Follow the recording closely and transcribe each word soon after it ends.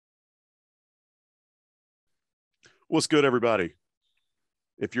What's good, everybody?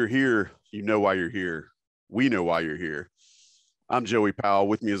 If you're here, you know why you're here. We know why you're here. I'm Joey Powell.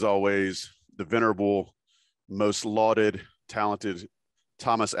 With me, as always, the venerable, most lauded, talented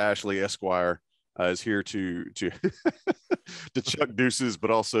Thomas Ashley Esquire is here to to chuck deuces,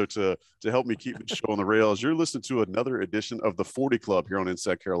 but also to help me keep the show on the rails. You're listening to another edition of the 40 Club here on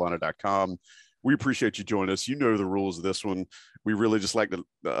InsideCarolina.com. We appreciate you joining us. You know the rules of this one. We really just like to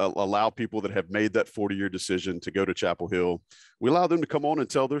allow people that have made that 40-year decision to go to Chapel Hill. We allow them to come on and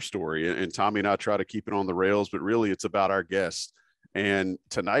tell their story. And Tommy and I try to keep it on the rails, but really it's about our guests. And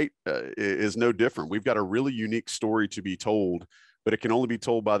tonight is no different. We've got a really unique story to be told, but it can only be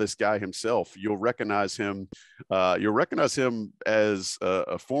told by this guy himself. You'll recognize him. You'll recognize him as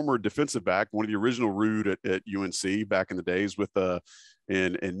a former defensive back, one of the original Rude at UNC back in the days with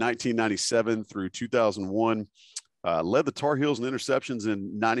in 1997 through 2001, led the Tar Heels in interceptions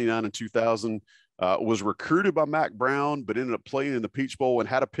in 99 and 2000, was recruited by Mack Brown, but ended up playing in the Peach Bowl and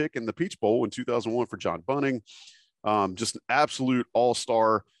had a pick in the Peach Bowl in 2001 for John Bunning. Just an absolute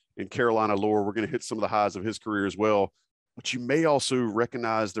all-star in Carolina lore. We're going to hit some of the highs of his career as well. But you may also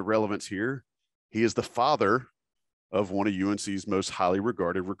recognize the relevance here. He is the father of one of UNC's most highly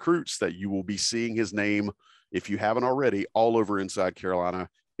regarded recruits that you will be seeing his name, if you haven't already, all over Inside Carolina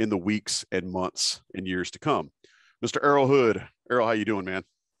in the weeks and months and years to come. Mr. Errol Hood. Errol, how you doing, man?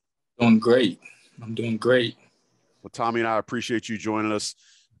 Doing great. I'm doing great. Well, Tommy and I appreciate you joining us.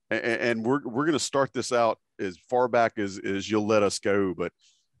 And we're going to start this out as far back as you'll let us go. But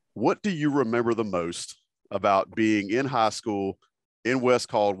what do you remember the most about being in high school in West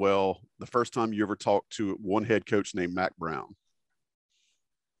Caldwell, the first time you ever talked to one head coach named Mack Brown?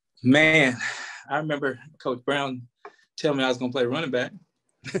 Man, I remember Coach Brown telling me I was going to play running back.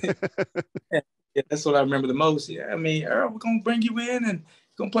 Yeah, that's what I remember the most. Yeah, I mean, Earl, we're going to bring you in and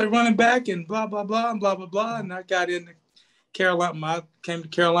going to play running back and blah, blah, blah, and blah, blah, blah. And I got into Carolina. I came to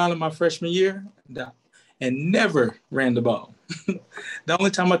Carolina my freshman year and never ran the ball. The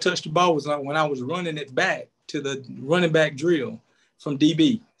only time I touched the ball was when I was running it back to the running back drill from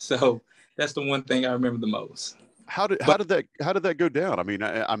DB. So that's the one thing I remember the most. How did that go down? I mean,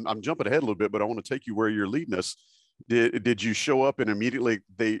 I'm jumping ahead a little bit, but I want to take you where you're leading us. Did you show up and immediately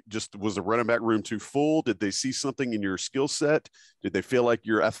was the running back room too full? Did they see something in your skill set? Did they feel like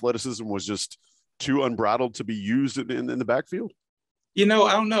your athleticism was just too unbridled to be used in the backfield? I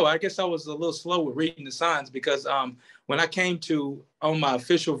don't know. I guess I was a little slow with reading the signs because when I came on my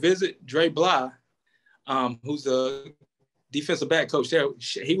official visit, Dre Bly, who's the defensive back coach there,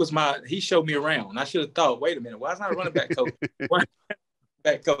 he showed me around. I should have thought, wait a minute, why is not a running back coach?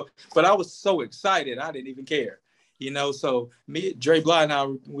 Back coach? But I was so excited, I didn't even care. So me, Dre Bly, and I,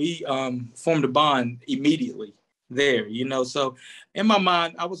 we formed a bond immediately there. So in my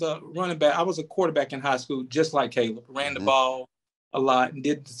mind, I was a running back. I was a quarterback in high school, just like Caleb. Ran the ball a lot and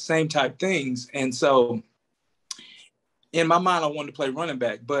did the same type things. And so in my mind, I wanted to play running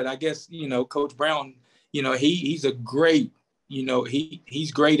back. But I guess, Coach Brown, he's a great,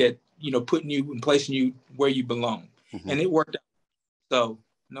 he's great at, putting you and placing you where you belong. Mm-hmm. And it worked out. So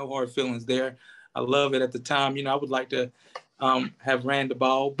no hard feelings there. I love it at the time. I would like to have ran the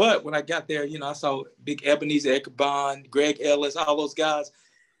ball. But when I got there, I saw big Ebenezer Eckerbond, Greg Ellis, all those guys.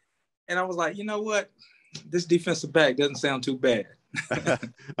 And I was like, you know what? This defensive back doesn't sound too bad.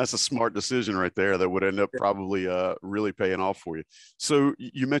 That's a smart decision right there that would end up probably really paying off for you. So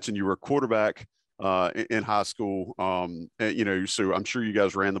you mentioned you were a quarterback in high school, so I'm sure you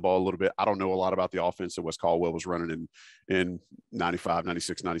guys ran the ball a little bit. I don't know a lot about the offense that West Caldwell was running in 95,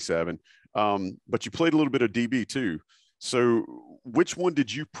 96, 97. But you played a little bit of DB too. So which one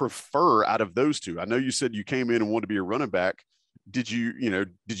did you prefer out of those two? I know you said you came in and wanted to be a running back. Did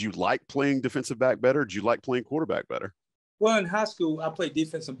you like playing defensive back better? Did you like playing quarterback better? Well, in high school, I played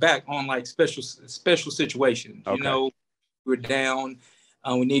defensive back on like special situations. Okay. We were down.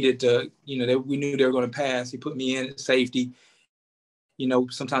 We needed to, we knew they were going to pass. He put me in at safety.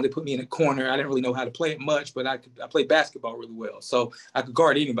 Sometimes they put me in a corner. I didn't really know how to play it much, but I played basketball really well. So I could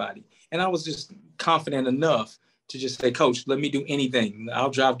guard anybody. And I was just confident enough to just say, Coach, let me do anything. I'll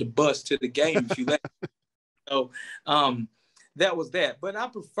drive the bus to the game if you let me. So that was that. But I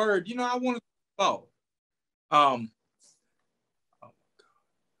preferred, I wanted to ball.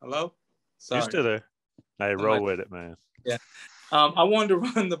 Hello? Sorry. You're still there. Hey, roll with it, man. Yeah. I wanted to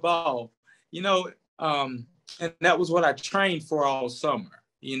run the ball, and that was what I trained for all summer,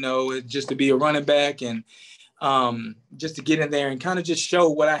 just to be a running back and just to get in there and kind of just show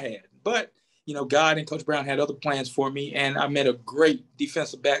what I had. But, God and Coach Brown had other plans for me, and I met a great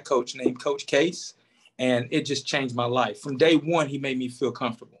defensive back coach named Coach Case, and it just changed my life. From day one, he made me feel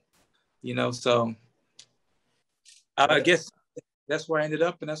comfortable, so I guess that's where I ended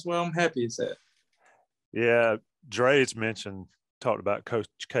up, and that's where I'm happy it's at. Yeah, Dre's talked about Coach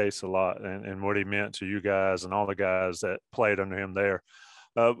Case a lot and what he meant to you guys and all the guys that played under him there.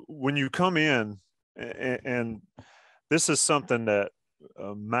 When you come in, and this is something that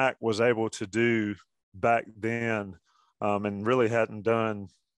Mack was able to do back then and really hadn't done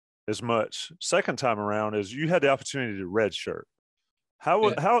as much second time around, is you had the opportunity to redshirt.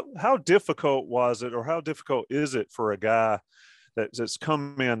 How difficult was it, or how difficult is it for a guy that's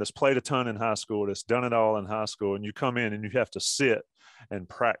come in, that's played a ton in high school, that's done it all in high school, and you come in and you have to sit and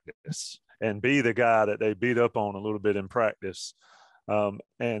practice and be the guy that they beat up on a little bit in practice,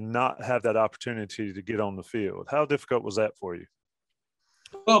 and not have that opportunity to get on the field? How difficult was that for you?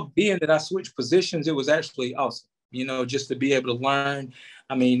 Well, being that I switched positions, it was actually awesome, just to be able to learn.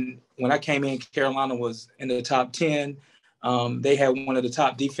 I mean, when I came in, Carolina was in the top 10. They had one of the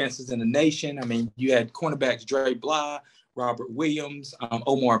top defenses in the nation. I mean, you had cornerbacks Dre Bly, Robert Williams,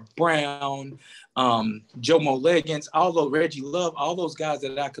 Omar Brown, Jomo Leggins, Reggie Love, all those guys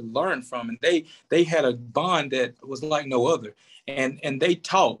that I could learn from. And they had a bond that was like no other. And they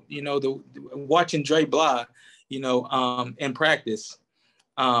taught, watching Dre Bly, in practice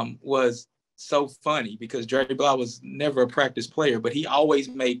was so funny, because Dre Bly was never a practice player, but he always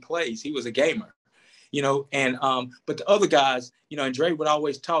made plays. He was a gamer. But the other guys, and Dre would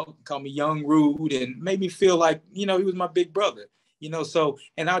always call me Young Rude, and made me feel like, he was my big brother, so,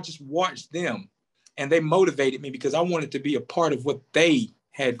 and I just watched them, and they motivated me because I wanted to be a part of what they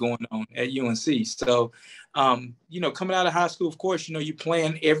had going on at UNC. So, coming out of high school, of course, you're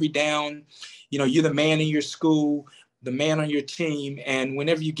playing every down, you're the man in your school, the man on your team. And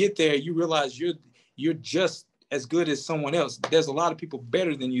whenever you get there, you realize you're just as good as someone else. There's a lot of people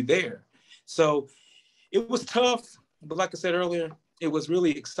better than you there. So it was tough, but like I said earlier, it was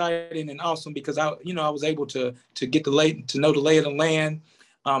really exciting and awesome, because I was able to get to know the lay of the land,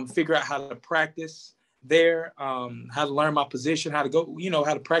 figure out how to practice there, how to learn my position, how to go,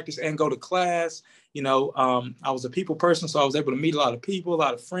 how to practice and go to class. I was a people person, so I was able to meet a lot of people, a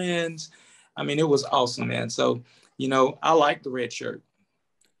lot of friends. I mean, it was awesome, man. So, I like the red shirt.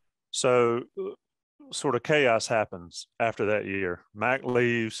 So sort of chaos happens after that year. Mack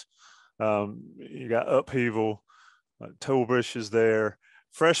leaves. You got upheaval. Torbush is there.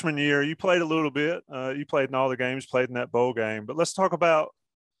 Freshman year, you played a little bit. You played in all the games, played in that bowl game. But let's talk about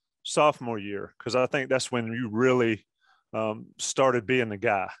sophomore year, because I think that's when you really started being the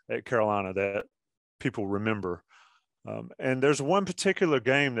guy at Carolina that people remember. And there's one particular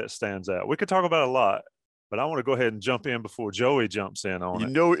game that stands out. We could talk about a lot, but I want to go ahead and jump in before Joey jumps in on it.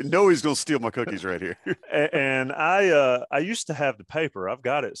 Know he's going to steal my cookies right here. And I used to have the paper. I've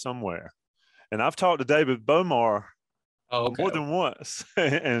got it somewhere. And I've talked to David Bomar more than once.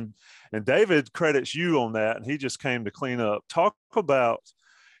 and David credits you on that, and he just came to clean up. Talk about,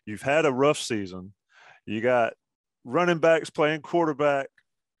 you've had a rough season. You got running backs playing quarterback.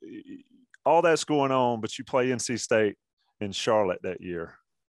 All that's going on, but you play NC State in Charlotte that year.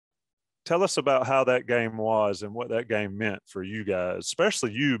 Tell us about how that game was and what that game meant for you guys,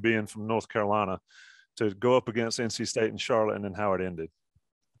 especially you being from North Carolina, to go up against NC State and Charlotte, and then how it ended.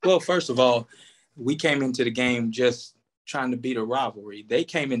 Well, first of all, we came into the game just trying to beat a rivalry. They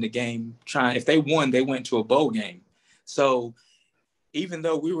came in the game if they won, they went to a bowl game. So even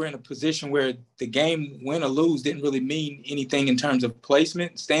though we were in a position where the game, win or lose, didn't really mean anything in terms of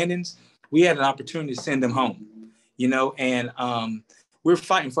placement, standings, we had an opportunity to send them home, and we're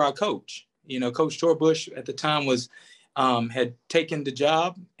fighting for our coach. Coach Torbush at the time had taken the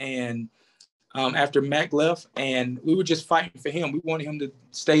job, and after Mack left, and we were just fighting for him. We wanted him to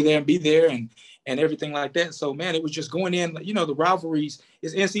stay there and be there and everything like that. So, man, it was just going in, the rivalries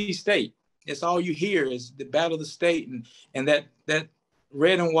is NC State. It's all you hear is the battle of the state, and that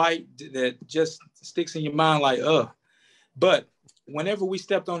red and white that just sticks in your mind like, But whenever we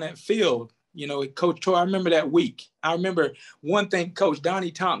stepped on that field, Coach Tor, I remember that week. I remember one thing Coach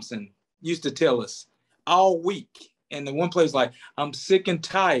Donnie Thompson used to tell us all week. And the one play was like, I'm sick and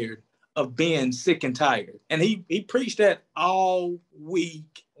tired of being sick and tired. And he preached that all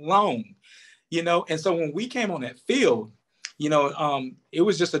week long, And so when we came on that field, it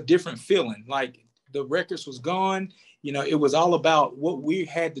was just a different feeling. Like the records was gone. It was all about what we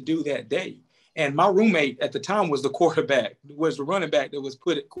had to do that day. And my roommate at the time was the running back that was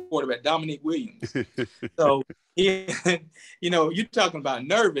put at quarterback, Dominique Williams. So, you're talking about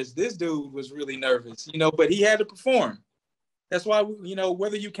nervous. This dude was really nervous, but he had to perform. That's why,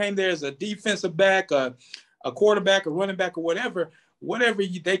 whether you came there as a defensive back, a quarterback, a running back, or whatever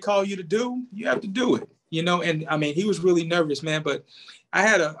they call you to do, you have to do it. and I mean, he was really nervous, man, but I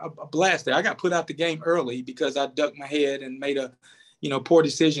had a blast there. I got put out the game early because I ducked my head and made a, poor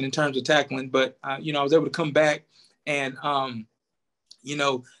decision in terms of tackling. But, I was able to come back and,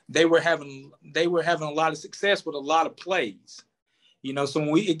 they were having a lot of success with a lot of plays, so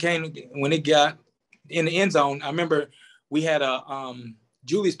when it got in the end zone, I remember we had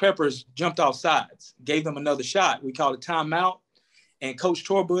Julius Peppers jumped off sides, gave them another shot. We called it timeout. And Coach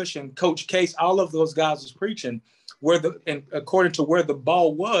Torbush and Coach Case, all of those guys was preaching and according to where the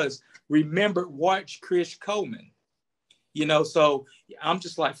ball was, watch Chris Coleman. So I'm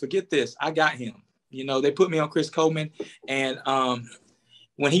just like, forget this. I got him. They put me on Chris Coleman. And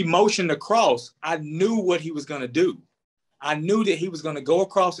when he motioned across, I knew what he was going to do. I knew that he was going to go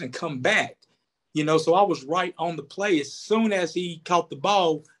across and come back. So I was right on the play. As soon as he caught the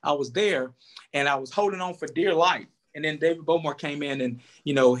ball, I was there and I was holding on for dear life. And then David Bowmore came in and,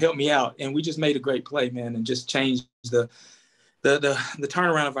 helped me out. And we just made a great play, man, and just changed the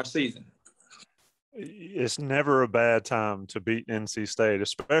turnaround of our season. It's never a bad time to beat NC State,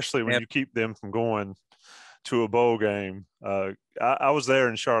 especially when you keep them from going to a bowl game. I was there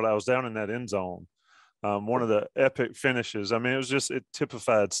in Charlotte. I was down in that end zone. One of the epic finishes. I mean, it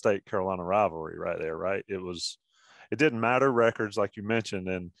typified State-Carolina rivalry right there, right? It didn't matter records like you mentioned.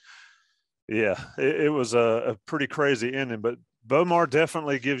 And yeah, it was a pretty crazy ending, but Bowmore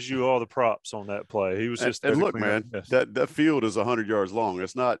definitely gives you all the props on that play. He was just and look, man, that field is 100 yards long.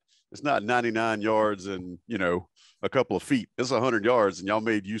 It's not 99 yards and a couple of feet. It's 100 yards, and y'all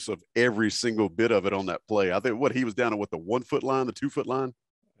made use of every single bit of it on that play. I think he was down at the 1 foot line, the 2 foot line.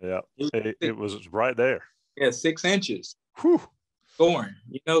 Yeah, it was right there. Yeah, 6 inches. Whew. Scoring.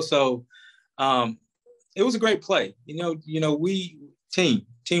 So it was a great play. We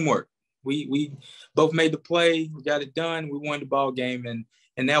teamwork. We both made the play. We got it done. We won the ball game, and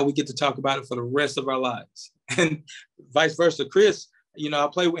now we get to talk about it for the rest of our lives. And vice versa, Chris. I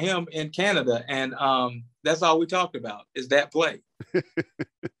played with him in Canada, and that's all we talked about is that play.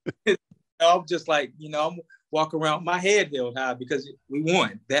 I'm just like, I'm walking around, my head held high because we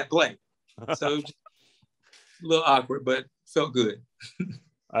won that play. So it was just a little awkward, but felt good.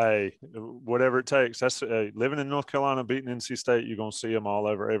 Hey, whatever it takes. That's living in North Carolina, beating NC State. You're going to see them all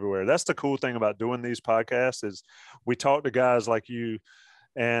everywhere. That's the cool thing about doing these podcasts is we talk to guys like you,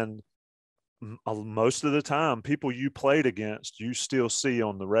 and most of the time, people you played against, you still see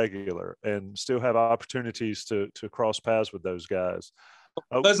on the regular and still have opportunities to cross paths with those guys.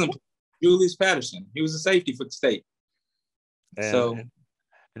 Julius Patterson. He was a safety for the State. And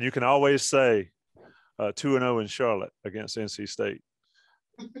you can always say 2-0 in Charlotte against NC State.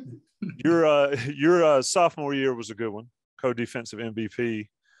 Your sophomore year was a good one, co-defensive MVP.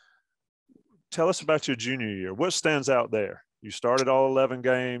 Tell us about your junior year. What stands out there? You started all 11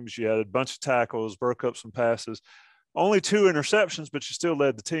 games. You had a bunch of tackles, broke up some passes. Only 2 interceptions, but you still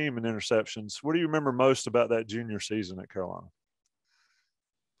led the team in interceptions. What do you remember most about that junior season at Carolina?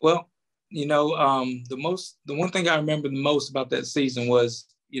 Well, the one thing I remember the most about that season was,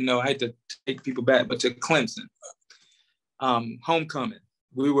 I had to take people back, but to Clemson, homecoming.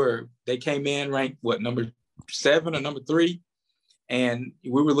 They came in ranked number 7 or number 3, and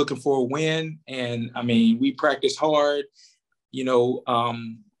we were looking for a win. And I mean, we practiced hard.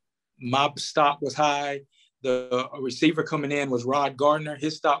 My stock was high. The receiver coming in was Rod Gardner.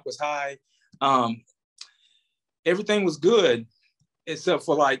 His stock was high. Everything was good, except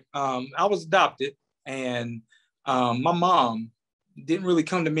for I was adopted, and my mom didn't really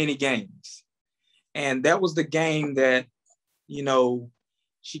come to many games. And that was the game that,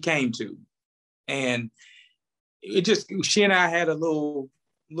 she came to. And she and I had a little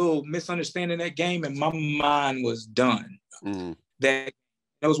misunderstanding that game, and my mind was done. That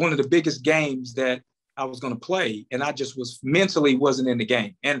was one of the biggest games that I was going to play, and I just wasn't in the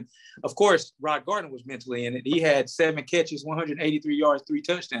game. And of course, Rod Gardner was mentally in it. He had 7 catches, 183 yards, 3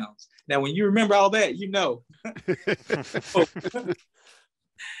 touchdowns. Now, when you remember all that,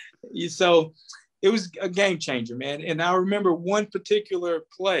 So it was a game changer, man. And I remember one particular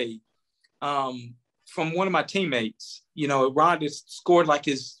play from one of my teammates. Rod scored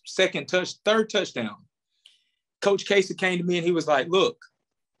his third touchdown. Coach Casey came to me and he was like, look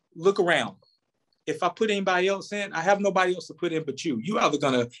around. If I put anybody else in, I have nobody else to put in but you. You either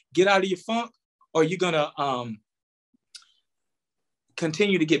going to get out of your funk or you're going to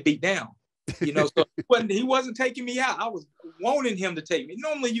continue to get beat down. So he wasn't taking me out. I was wanting him to take me.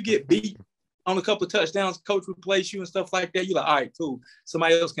 Normally you get beat on a couple of touchdowns, coach replace you and stuff like that. You're like, all right, cool.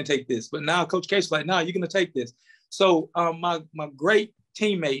 Somebody else can take this. But now Coach Casey's like, no, you're going to take this. So my great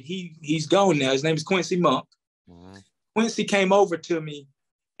teammate, he's gone now. His name is Quincy Monk. Mm-hmm. Quincy came over to me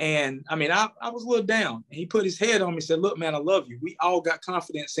And I mean, I was a little down. And he put his head on me and said, look, man, I love you. We all got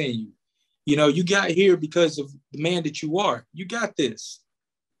confidence in you. You know, you got here because of the man that you are. You got this.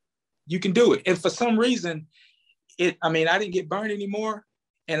 You can do it. And for some reason, I didn't get burned anymore.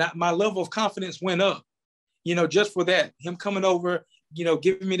 And my level of confidence went up, you know, just for that. Him coming over, you know,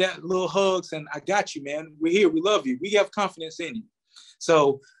 giving me that little hugs and I got you, man. We're here. We love you. We have confidence in you.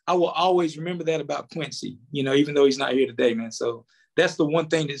 So I will always remember that about Quincy, you know, even though he's not here today, man. So that's the one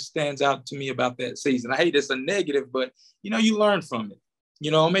thing that stands out to me about that season. I hate it's a negative, but, you know, you learn from it.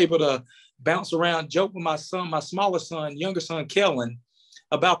 You know, I'm able to bounce around, joke with my son, my smaller son, younger son, Kellen,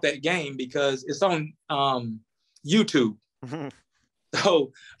 about that game because it's on YouTube. Mm-hmm.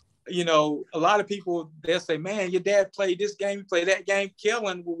 So, you know, a lot of people, they'll say, man, your dad played this game, played that game.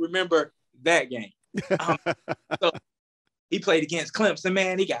 Kellen will remember that game. So he played against Clemson,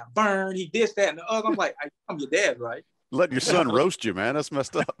 man. He got burned. He this, that, and the other. I'm like, I'm your dad, right? Letting your son roast you, man. That's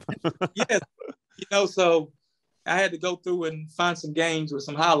messed up. Yes. You know, so I had to go through and find some games with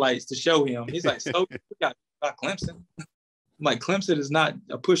some highlights to show him. He's like, so we got Clemson. I'm like, Clemson is not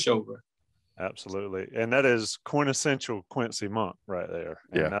a pushover. Absolutely. And that is quintessential Quincy Monk right there.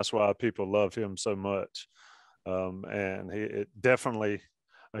 And that's why people love him so much. And it definitely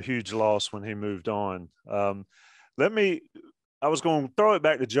a huge loss when he moved on. I was going to throw it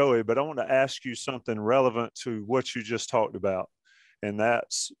back to Joey, but I want to ask you something relevant to what you just talked about. And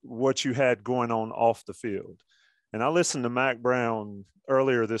that's what you had going on off the field. And I listened to Mack Brown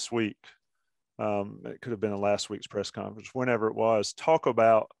earlier this week. It could have been in last week's press conference, whenever it was, talk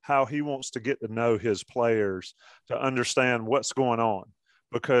about how he wants to get to know his players to understand what's going on,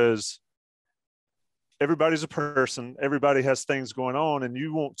 because everybody's a person, everybody has things going on, and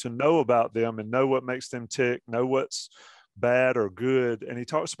you want to know about them and know what makes them tick, know what's bad or good. And he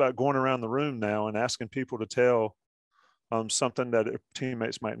talks about going around the room now and asking people to tell something that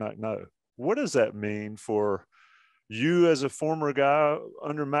teammates might not know. What does that mean for you as a former guy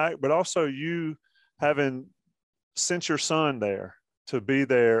under Mack, but also you having sent your son there to be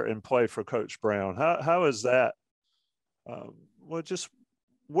there and play for Coach Brown? How is that? What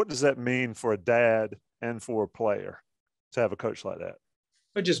does that mean for a dad and for a player to have a coach like that?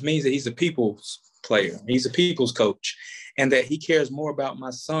 It just means that he's a people's player. He's a people's coach, and that he cares more about my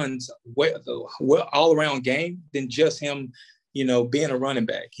son's all-around game than just him, you know, being a running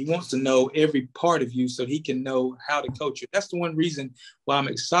back. He wants to know every part of you so he can know how to coach you. That's the one reason why I'm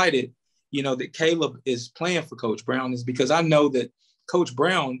excited, you know, that Caleb is playing for Coach Brown, is because I know that Coach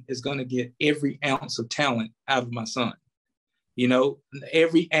Brown is going to get every ounce of talent out of my son. You know,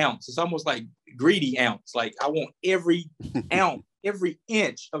 every ounce. It's almost like greedy ounce. Like, I want every ounce, every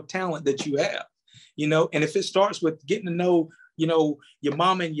inch of talent that you have, you know. And if it starts with getting to know, you know, your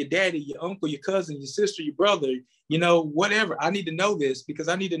mama and your daddy, your uncle, your cousin, your sister, your brother, you know, whatever. I need to know this because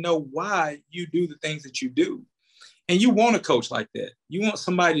I need to know why you do the things that you do. And you want a coach like that. You want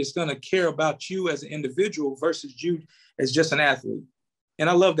somebody that's going to care about you as an individual versus you as just an athlete. And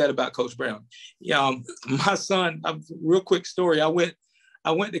I love that about Coach Brown. My son, real quick story. I went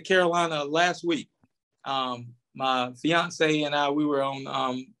to Carolina last week. My fiance and I, we were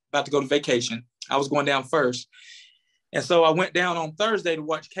on about to go to vacation. I was going down first. And so I went down on Thursday to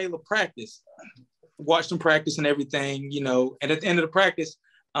watch Caleb practice, watched him practice and everything, you know. And at the end of the practice,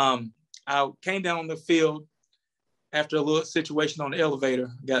 I came down on the field after a little situation on the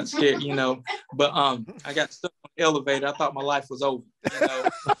elevator. Got scared, you know, but I got stuck on the elevator. I thought my life was over, you know.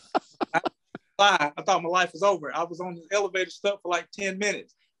 I thought my life was over. I was on the elevator stuck for like 10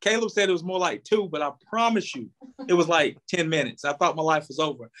 minutes. Caleb said it was more like 2, but I promise you, it was like 10 minutes. I thought my life was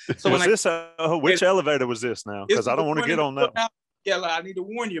over. So which elevator was this now? Because I don't want to get on that. Yeah, like, I need to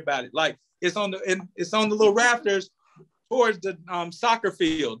warn you about it. Like, it's on the little rafters towards the soccer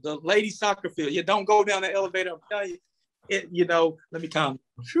field, the ladies' soccer field. You don't go down the elevator. I'm telling you, you know. Let me calm.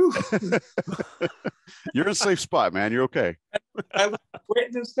 You're in a safe spot, man. You're okay. I was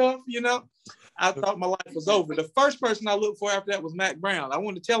sweating and stuff, you know. I thought my life was over. The first person I looked for after that was Mack Brown. I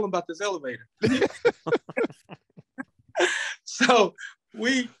wanted to tell him about this elevator. So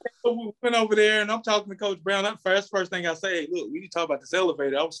we went over there, and I'm talking to Coach Brown. That first thing I say, hey, look, we need to talk about this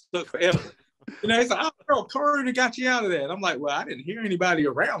elevator. I was stuck forever. You know, he's like, oh, Earl, Curry got you out of that. And I'm like, well, I didn't hear anybody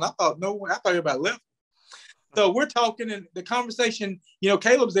around. I thought everybody left. So we're talking, and the conversation, you know,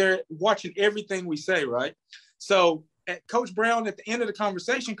 Caleb's there watching everything we say, right? So at Coach Brown, at the end of the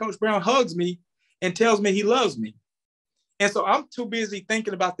conversation, Coach Brown hugs me and tells me he loves me. And so I'm too busy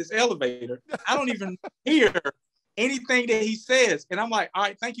thinking about this elevator. I don't even hear anything that he says. And I'm like, all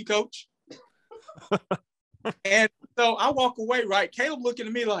right, thank you, Coach. And so I walk away, right? Caleb looking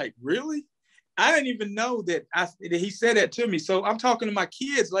at me like, really? I didn't even know that he said that to me. So I'm talking to my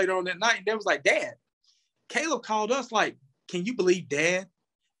kids later on that night, and they was like, Dad, Caleb called us like, can you believe Dad?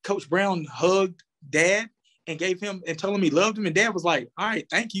 Coach Brown hugged Dad and gave him and told him he loved him. And Dad was like, all right,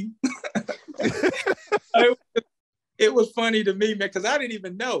 thank you. It was funny to me, man, because I didn't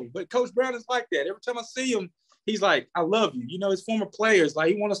even know. But Coach Brown is like that. Every time I see him, he's like, I love you. You know, his former players,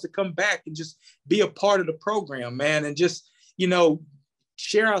 like, he wants us to come back and just be a part of the program, man, and just, you know,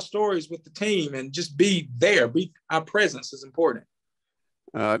 share our stories with the team and just be there. Our presence is important.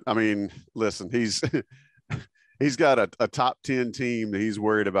 I mean, listen, he's got a top 10 team that he's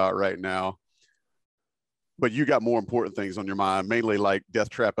worried about right now. But you got more important things on your mind, mainly like death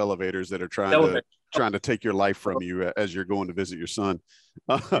trap elevators that are trying to take your life from you as you're going to visit your son.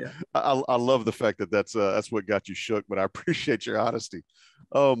 I love the fact that that's what got you shook, but I appreciate your honesty.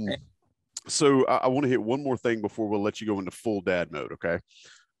 So I want to hit one more thing before we'll let you go into full dad mode. Okay.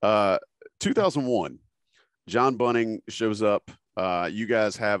 2001, John Bunning shows up. You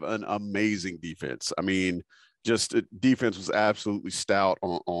guys have an amazing defense. I mean, just defense was absolutely stout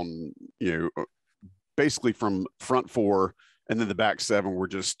on you know, basically from front four, and then the back seven were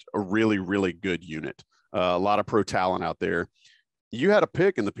just a really, really good unit. A lot of pro talent out there. You had a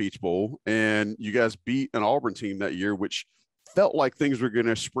pick in the Peach Bowl, and you guys beat an Auburn team that year, which felt like things were going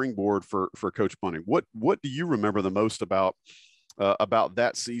to springboard for Coach Bunning. What do you remember the most about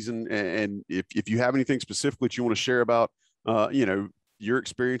that season? And if you have anything specifically that you want to share about, you know, your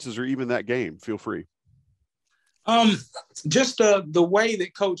experiences or even that game, feel free. Just the way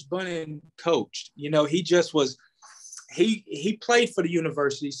that Coach Bunning coached, you know, he just was, he played for the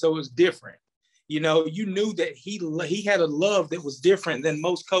university, so it was different. You know, you knew that he had a love that was different than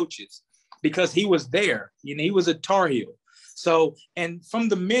most coaches because he was there. You know, he was a Tar Heel. So, and from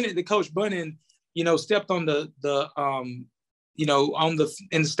the minute that Coach Bunning, you know, stepped on you know, in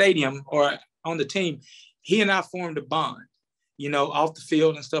the stadium or on the team, he and I formed a bond. You know, off the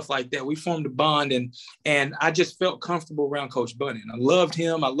field and stuff like that. We formed a bond, and I just felt comfortable around Coach Bunning. I loved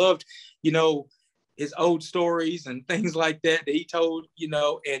him. I loved, you know, his old stories and things like that he told, you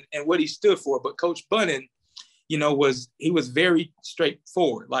know, and what he stood for. But Coach Bunning, you know, he was very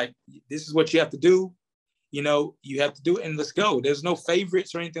straightforward. Like, this is what you have to do. You know, you have to do it and let's go. There's no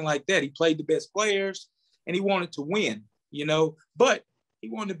favorites or anything like that. He played the best players and he wanted to win, you know, but he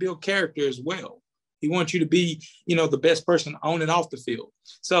wanted to build character as well. He wants you to be, you know, the best person on and off the field.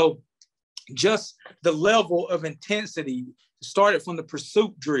 So just the level of intensity started from the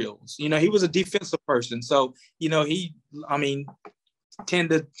pursuit drills. You know, he was a defensive person. So, you know, tend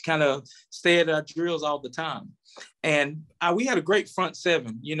to kind of stay at our drills all the time. And we had a great front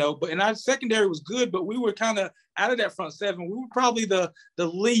seven, you know, and our secondary was good, but we were kind of out of that front seven. We were probably the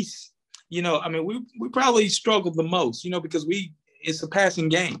least, you know, I mean, we probably struggled the most, you know, because it's a passing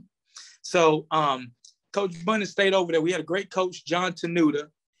game. So Coach Bunning stayed over there. We had a great coach, John Tenuta,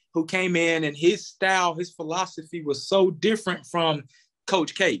 who came in, and his style, his philosophy was so different from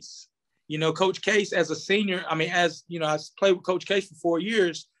Coach Case. You know, Coach Case as a senior, I mean, as you know, I played with Coach Case for 4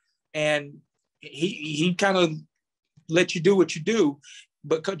 years, and he kind of let you do what you do.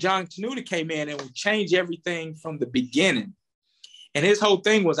 But John Tenuta came in and would change everything from the beginning. And his whole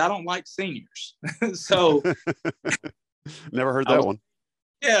thing was, I don't like seniors. So never heard that one.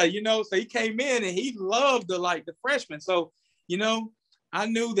 Yeah, you know, so he came in and he loved the freshmen. So, you know, I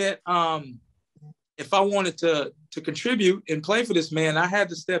knew that if I wanted to contribute and play for this man, I had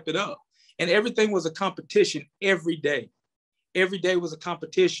to step it up. And everything was a competition every day. Every day was a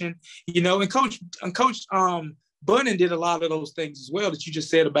competition, you know, and Coach Bunning did a lot of those things as well that you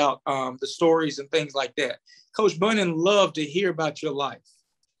just said about the stories and things like that. Coach Bunning loved to hear about your life.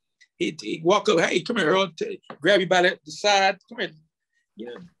 He'd walk up, hey, come here, Earl, grab you by the side, come here. You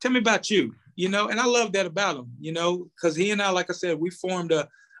know, tell me about you, you know, and I love that about him, you know, because he and I, like I said, we formed a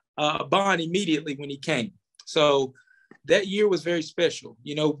bond immediately when he came. So that year was very special,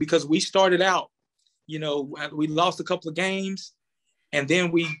 you know, because we started out, you know, we lost a couple of games and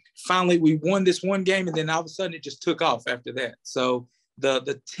then we won this one game, and then all of a sudden it just took off after that. So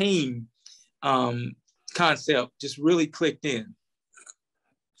the team concept just really clicked in.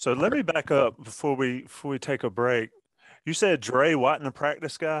 So let me back up before we take a break. You said Dre wasn't a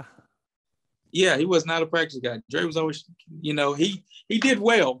practice guy? Yeah, he was not a practice guy. Dre was always, you know, he did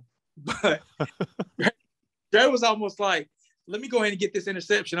well, but Dre was almost like, let me go ahead and get this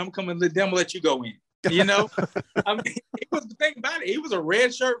interception. I'm coming, I'm gonna let you go in. You know, I mean, he was the thing about it. He was a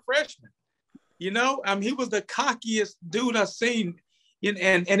red shirt freshman. You know, I mean, he was the cockiest dude I've seen,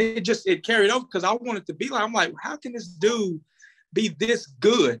 and it carried over because I wanted to be like, I'm like, how can this dude be this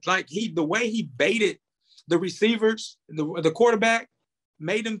good? Like the way he baited the receivers, the quarterback,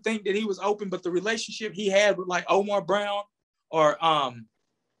 made him think that he was open, but the relationship he had with like Omar Brown or,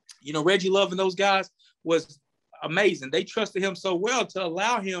 Reggie Love and those guys was amazing. They trusted him so well to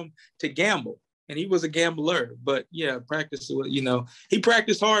allow him to gamble. And he was a gambler, but yeah, he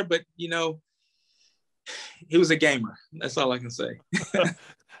practiced hard, but he was a gamer. That's all I can say.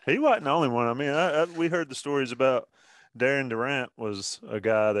 He wasn't the only one. I mean, we heard the stories about Darren Durant was a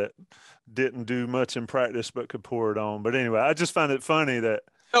guy that didn't do much in practice but could pour it on. But anyway, I just find it funny that.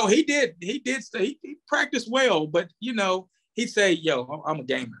 Oh, he did. He practiced well, but he'd say, "Yo, I'm a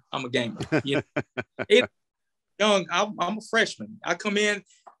gamer. I'm a gamer." Young, I'm a freshman. I come in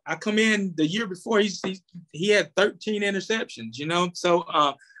the year before. He had 13 interceptions. So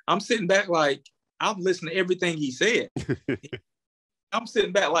I'm sitting back like I'm listening to everything he said. I'm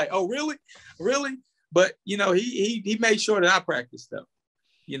sitting back like, oh, really? But, he made sure that I practiced stuff.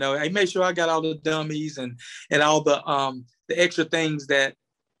 He made sure I got all the dummies and all the extra things that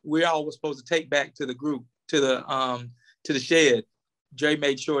we all were supposed to take back to the group, to the shed. Dre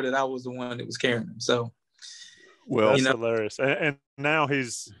made sure that I was the one that was carrying them. So, well, that's hilarious. And now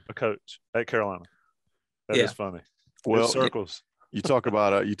he's a coach at Carolina. That is funny. Well, circles. You talk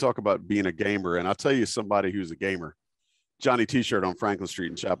about being a gamer, and I'll tell you somebody who's a gamer. Johnny T-shirt on Franklin Street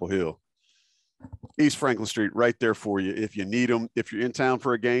in Chapel Hill. East Franklin Street, right there for you. If you need them, if you're in town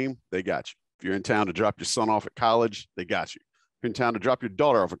for a game, they got you. If you're in town to drop your son off at college, they got you. If you're in town to drop your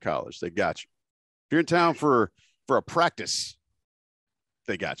daughter off at college, they got you. If you're in town for a practice,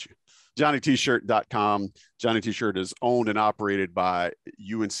 they got you. JohnnyT-shirt.com. Johnny T-shirt is owned and operated by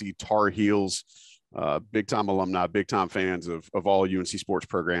UNC Tar Heels. Big time alumni, big time fans of all UNC sports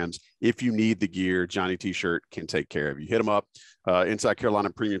programs. If you need the gear, Johnny T-shirt can take care of you. Hit them up. Inside Carolina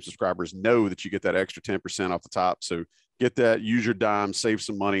premium subscribers know that you get that extra 10% off the top. So get that, use your dime, save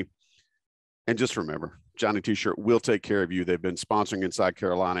some money. And just remember, Johnny T-shirt will take care of you. They've been sponsoring Inside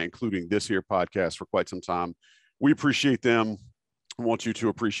Carolina, including this here podcast for quite some time. We appreciate them. I want you to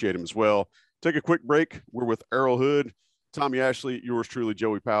appreciate them as well. Take a quick break. We're with Errol Hood, Tommy Ashley, yours truly,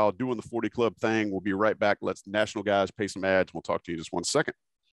 Joey Powell, doing the 40 Club thing. We'll be right back. Let's national guys pay some ads. We'll talk to you in just 1 second.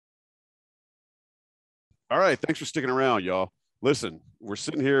 All right. Thanks for sticking around, y'all. Listen, we're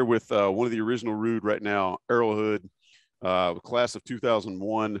sitting here with one of the original Rude right now, Errol Hood, class of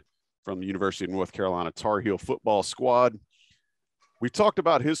 2001 from the University of North Carolina Tar Heel football squad. We talked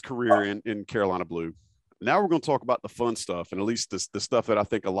about his career in Carolina Blue. Now we're going to talk about the fun stuff, and at least the stuff that I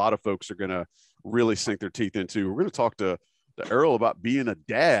think a lot of folks are going to really sink their teeth into. We're going to talk to Errol about being a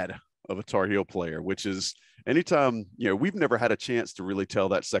dad of a Tar Heel player, which is anytime, we've never had a chance to really tell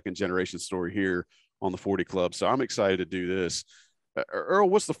that second generation story here on the 40 Club. So I'm excited to do this. Errol,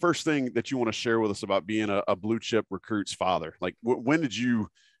 what's the first thing that you want to share with us about being a blue chip recruit's father? Like when did you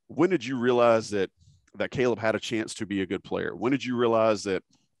realize that Caleb had a chance to be a good player? When did you realize that,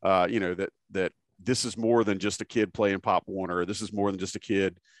 that this is more than just a kid playing Pop Warner? This is more than just a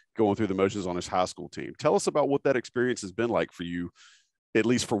kid going through the motions on his high school team. Tell us about what that experience has been like for you, at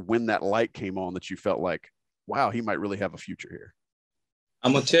least for when that light came on that you felt like, wow, he might really have a future here.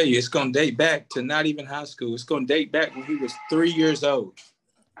 I'm going to tell you, it's going to date back to not even high school. It's going to date back when he was 3 years old.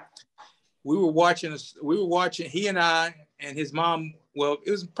 We were watching, he and I and his mom, well, it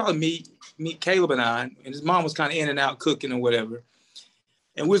was probably me, Caleb and I, and his mom was kind of in and out cooking or whatever.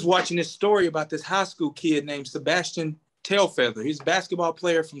 And we was watching this story about this high school kid named Sebastian Tailfeather. He's a basketball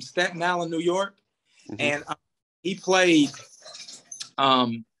player from Staten Island, New York. Mm-hmm. And he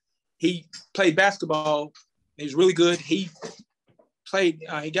played basketball. He was really good. He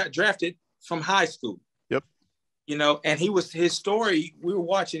got drafted from high school. Yep. And his story, we were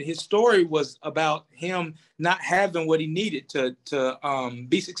watching, his story was about him not having what he needed to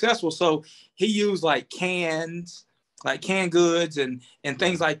be successful. So he used like canned goods and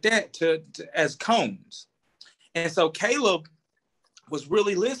things like that to as cones. And so Caleb was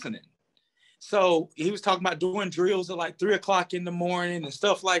really listening. So he was talking about doing drills at like 3 o'clock in the morning and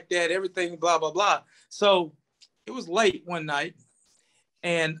stuff like that, everything, blah, blah, blah. So it was late one night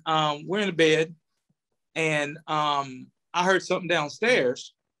and we're in the bed and I heard something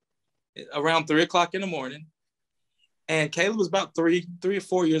downstairs around 3 o'clock in the morning. And Caleb was about 3 or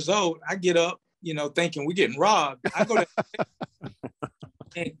 4 years old. I get up, thinking we're getting robbed. I go to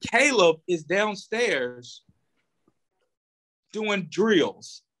and Caleb is downstairs doing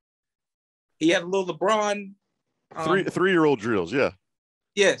drills. He had a little LeBron. Three-year-old drills, yeah.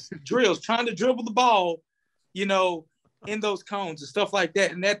 Yes, drills, trying to dribble the ball, in those cones and stuff like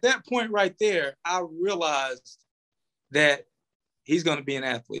that. And at that point right there, I realized that he's going to be an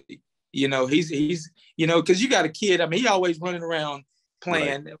athlete. He's because you got a kid. I mean, he always running around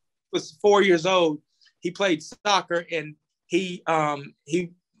playing. Right. Was 4 years old. He played soccer and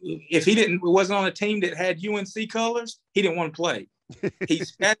if he wasn't on a team that had UNC colors, he didn't want to play. He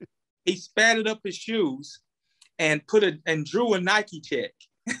spatted up his shoes and drew a Nike check.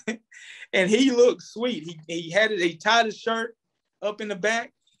 And he looked sweet. He tied his shirt up in the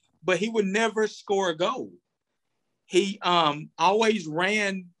back, but he would never score a goal. He always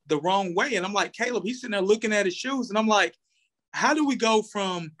ran the wrong way. And I'm like, Caleb, he's sitting there looking at his shoes. And I'm like, how do we go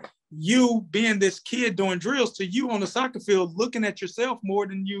from you being this kid doing drills to you on the soccer field looking at yourself more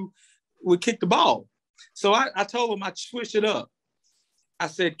than you would kick the ball? So I told him I'd switch it up. I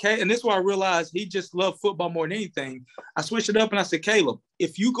said, and this is why I realized he just loved football more than anything. I switched it up and I said, Caleb,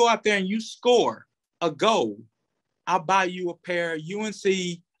 if you go out there and you score a goal, I'll buy you a pair of UNC,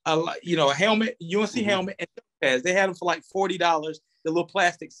 a helmet, UNC helmet and pads. They had them for like $40, the little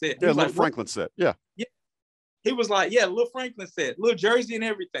plastic set. Yeah, little Franklin set. Yeah. Yeah. He was like, yeah, little Franklin set, little jersey and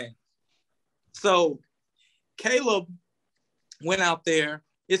everything. So Caleb went out there,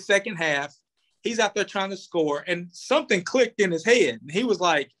 his second half, he's out there trying to score, and something clicked in his head. And he was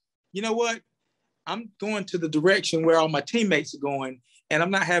like, you know what? I'm going to the direction where all my teammates are going, and I'm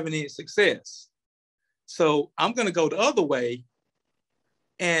not having any success. So I'm going to go the other way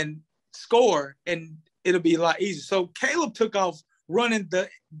and score, and it'll be a lot easier. So Caleb took off running the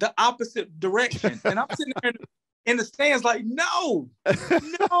opposite direction. And I'm sitting there in the stands like, no.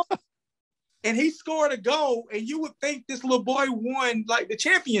 And he scored a goal, and you would think this little boy won like the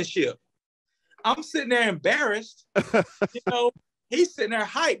championship. I'm sitting there embarrassed. He's sitting there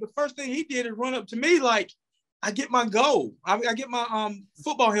hyped. The first thing he did is run up to me like, I get my goal. I get my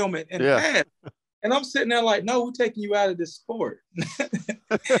football helmet and pad. And I'm sitting there like, no, we're taking you out of this sport.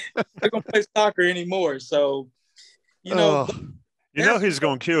 They're going to play soccer anymore. So, he's going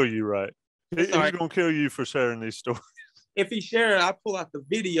to kill you, right? He's going to kill you for sharing these stories. If he shared it, I pull out the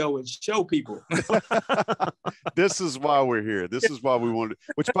video and show people. This is why we're here. This is why we wanted,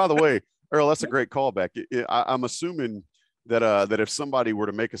 which, by the way, Errol, that's a great callback. I'm assuming that if somebody were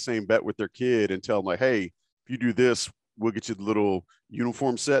to make a same bet with their kid and tell them like, hey, if you do this, we'll get you the little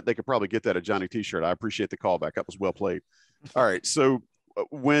uniform set, they could probably get that at Johnny T-shirt. I appreciate the callback. That was well played. All right. So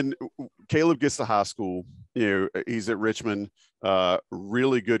when Caleb gets to high school, he's at Richmond,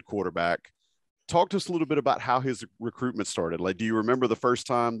 really good quarterback. Talk to us a little bit about how his recruitment started. Like, do you remember the first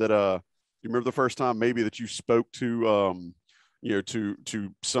time maybe that you spoke to,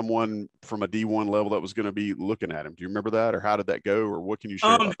 to someone from a D1 level that was going to be looking at him? Do you remember that, or how did that go, or what can you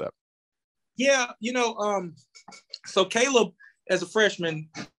share about that? Yeah, so Caleb, as a freshman,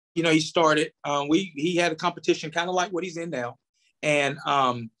 he started. He had a competition kind of like what he's in now, and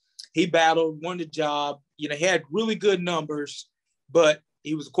he battled, won the job. He had really good numbers, but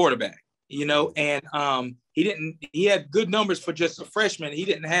he was a quarterback. And he had good numbers for just a freshman. He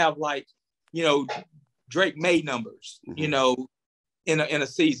didn't have like, Drake May numbers, in a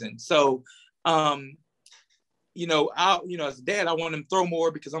season. So, as a dad, I want him to throw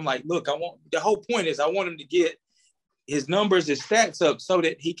more because I'm like, look, the whole point is I want him to get his numbers, his stats up so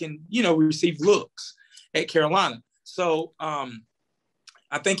that he can, receive looks at Carolina. So,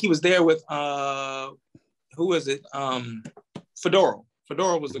 I think he was there with, who was it? Fedora.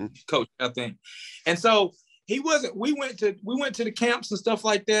 Fedora was the coach, I think. And so we went to the camps and stuff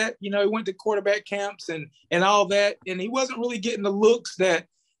like that. He went to quarterback camps and all that. And he wasn't really getting the looks that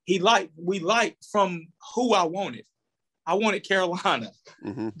we liked from who I wanted. I wanted Carolina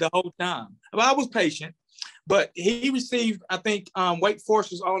the whole time. But I was patient, but he received, I think, Wake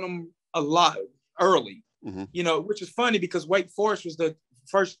Forest was on him a lot early, which is funny because Wake Forest was the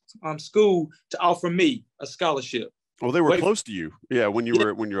first school to offer me a scholarship. Well, they were close to you. Yeah. When you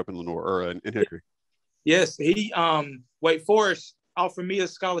were up in Lenoir or in Hickory. Yes. Wake Forest offered me a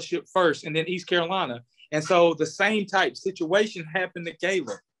scholarship first and then East Carolina. And so the same type situation happened to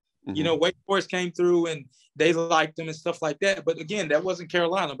Caleb. Wake Forest came through and they liked him and stuff like that. But again, that wasn't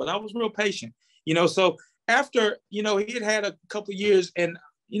Carolina, but I was real patient, so after, he had a couple of years and,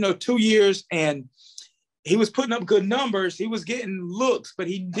 2 years and he was putting up good numbers. He was getting looks, but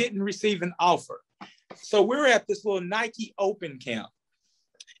he didn't receive an offer. So we're at this little Nike Open camp,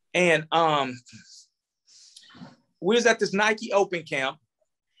 and we was at this Nike Open camp,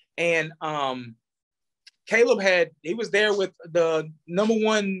 and Caleb he was there with the number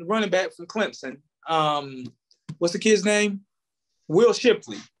 1 running back from Clemson. What's the kid's name? Will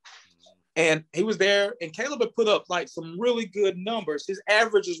Shipley. And he was there, and Caleb had put up like some really good numbers. His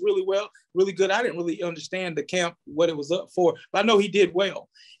average is really good. I didn't really understand the camp, what it was up for, but I know he did well.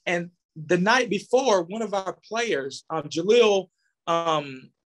 And the night before, one of our players, Jaleel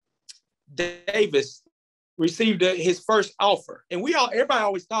Davis, received his first offer. And everybody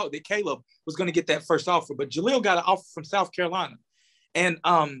always thought that Caleb was going to get that first offer, but Jaleel got an offer from South Carolina. And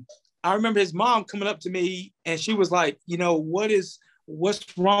I remember his mom coming up to me and she was like, you know, what's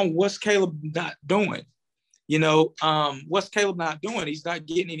wrong? What's Caleb not doing? You know, what's Caleb not doing? He's not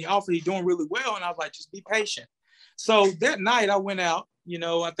getting any offer. He's doing really well. And I was like, just be patient. So that night I went out, you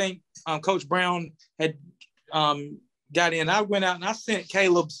know, I think Coach Brown had got in. I went out and I sent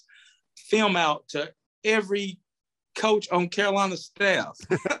Caleb's film out to every coach on Carolina's staff.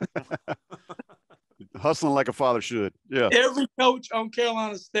 Hustling like a father should. Yeah. Every coach on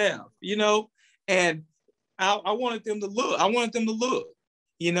Carolina's staff, you know, and I wanted them to look. I wanted them to look,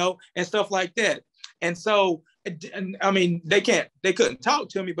 you know, and stuff like that. And so, I mean, they couldn't talk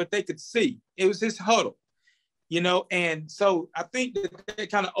to me, but they could see. It was his huddle, you know. And so I think that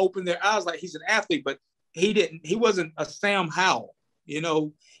kind of opened their eyes, like he's an athlete, but he wasn't a Sam Howell, you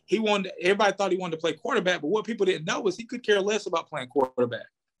know. Everybody thought he wanted to play quarterback, but what people didn't know was he could care less about playing quarterback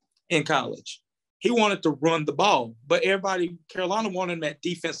in college. He wanted to run the ball, but Carolina wanted him at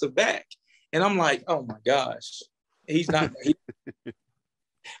defensive back. And I'm like, oh my gosh, he's not.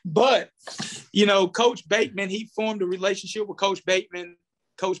 But, you know, Coach Bateman, he formed a relationship with Coach Bateman,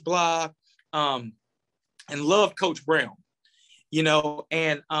 Coach Bly, and loved Coach Brown, you know.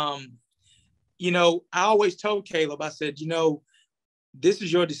 And, you know, I always told Caleb, I said, you know, this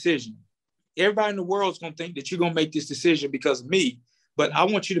is your decision. Everybody in the world is going to think that you're going to make this decision because of me, but I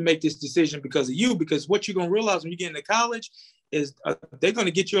want you to make this decision because of you, because what you're going to realize when you get into college is they're going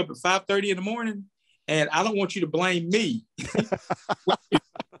to get you up at 5:30 in the morning, and I don't want you to blame me.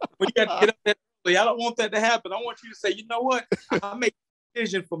 When you got to get up that early, I don't want that to happen. I want you to say, you know what? I made a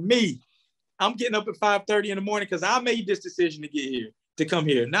decision for me. I'm getting up at 5:30 in the morning because I made this decision to get here, to come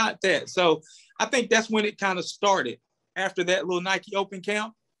here, not that. So I think that's when it kind of started, after that little Nike Open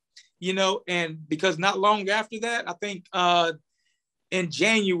camp, you know. And because not long after that, I think in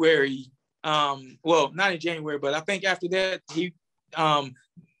January, well, not in January, but I think after that,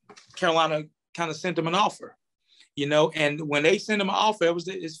 Carolina kind of sent him an offer, you know. And when they sent him an offer, it was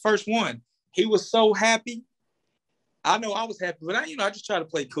his first one. He was so happy. I know I was happy, but I just try to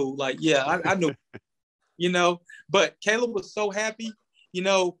play cool. Like, yeah, I knew, you know. But Caleb was so happy, you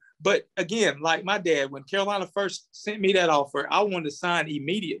know. But again, like my dad, when Carolina first sent me that offer, I wanted to sign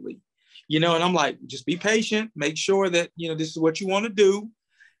immediately, you know. And I'm like, just be patient, make sure that, you know, this is what you want to do,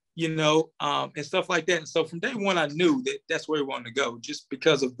 you know, and stuff like that. And so from day one, I knew that that's where he wanted to go, just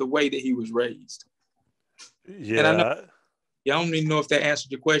because of the way that he was raised. Yeah. And I don't even know if that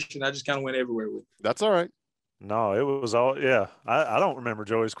answered your question. I just kind of went everywhere with it. That's all right. No, it was all, yeah. I don't remember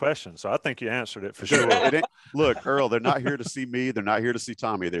Joey's question, so I think you answered it for sure. Look, Earl, they're not here to see me. They're not here to see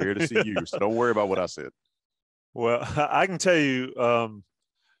Tommy. They're here to see you. So don't worry about what I said. Well, I can tell you,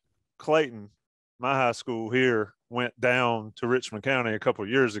 Clayton, my high school here, went down to Richmond County a couple of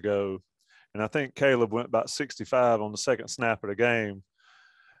years ago, and I think Caleb went about 65 on the second snap of the game.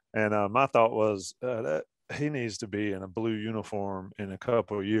 And my thought was that he needs to be in a blue uniform in a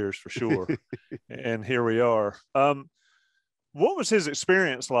couple of years for sure. And here we are. What was his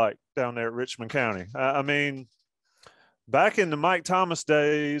experience like down there at Richmond County? I mean, back in the Mike Thomas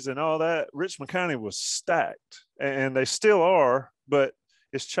days and all that, Richmond County was stacked, and they still are, but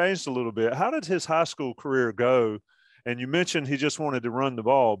it's changed a little bit. How did his high school career go? And you mentioned he just wanted to run the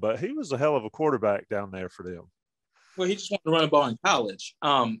ball, but he was a hell of a quarterback down there for them. Well, he just wanted to run the ball in college.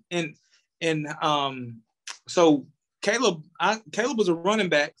 So Caleb was a running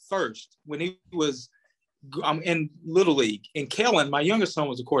back first when he was in Little League. And Kellen, my youngest son,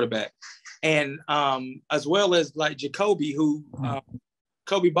 was a quarterback. And as well as like Jacoby,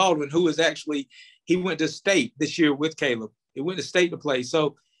 Kobe Baldwin, who is actually, he went to state this year with Caleb. He went to state to play.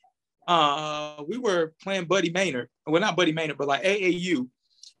 So we were playing Buddy Maynard. Well, not Buddy Maynard, but like AAU.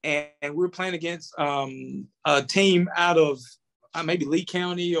 And we were playing against a team out of maybe Lee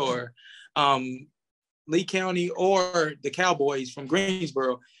County or the Cowboys from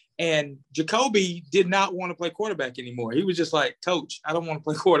Greensboro. And Jacoby did not want to play quarterback anymore. He was just like, Coach, I don't want to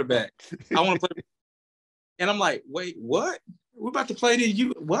play quarterback. I want to play. And I'm like, wait, what? We're about to play this.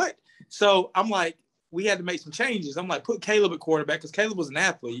 What? So I'm like, we had to make some changes. I'm like, put Caleb at quarterback because Caleb was an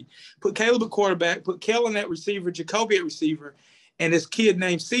athlete. Put Caleb at quarterback, put Kellen at receiver, Jacoby at receiver, and this kid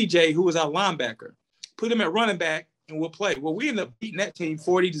named CJ, who was our linebacker. Put him at running back and we'll play. Well, we ended up beating that team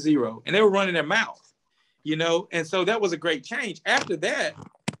 40-0, and they were running their mouth, you know? And so that was a great change. After that,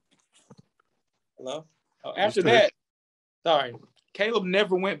 Caleb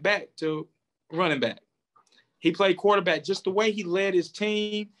never went back to running back. He played quarterback. Just the way he led his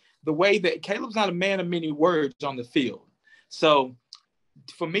team, the way that Caleb's not a man of many words on the field. So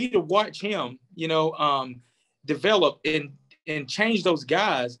for me to watch him, develop and change those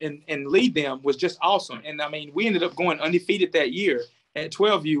guys and lead them was just awesome. And I mean, we ended up going undefeated that year at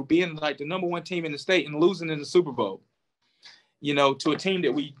 12U, being like the #1 team in the state and losing in the Super Bowl, to a team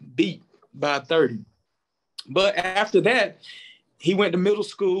that we beat by 30. But after that, he went to middle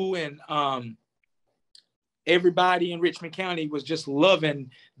school, and everybody in Richmond County was just loving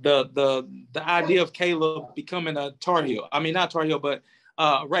the idea of Caleb becoming a Tar Heel. I mean, not Tar Heel, but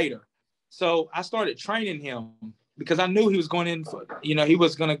Raider. So I started training him because I knew he was going in for, he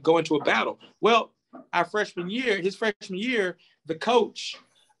was going to go into a battle. Well, his freshman year, the coach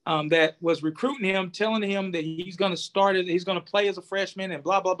that was recruiting him, telling him that he's going to play as a freshman and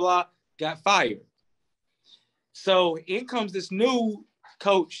blah, blah, blah, got fired. So in comes this new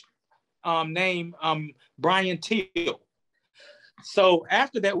coach named Brian Teal. So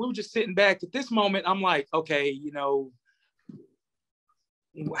after that, we were just sitting back. At this moment, I'm like, okay,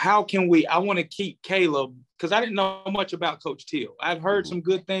 how can I want to keep Caleb, because I didn't know much about Coach Teal. I'd heard some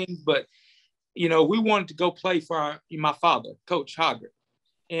good things, but, we wanted to go play for my father, Coach Hoggart,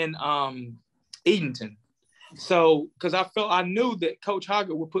 in Edenton. So, because I knew that Coach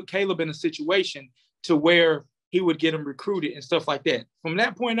Hoggart would put Caleb in a situation to where he would get him recruited and stuff like that. From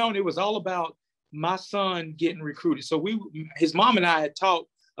that point on, it was all about my son getting recruited. So his mom and I had talked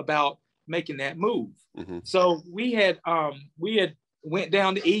about making that move. Mm-hmm. So we had went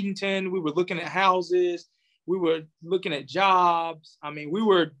down to Edenton. We were looking at houses. We were looking at jobs. I mean, we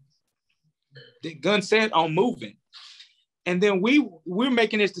were gun set on moving. And then we're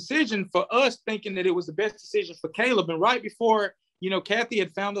making this decision for us, thinking that it was the best decision for Caleb. And right before, Kathy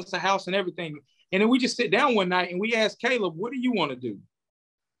had found us a house and everything. And then we just sit down one night and we asked Caleb, what do you want to do?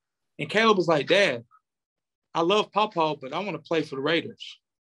 And Caleb was like, Dad, I love Pawpaw, but I want to play for the Raiders.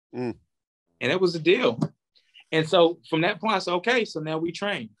 And that was the deal. And so from that point, I said, okay, so now we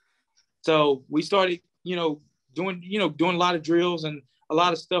train. So we started, doing a lot of drills and a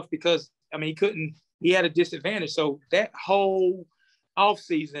lot of stuff because, I mean, he had a disadvantage. So that whole off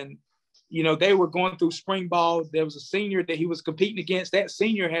season, they were going through spring ball. There was a senior that he was competing against. That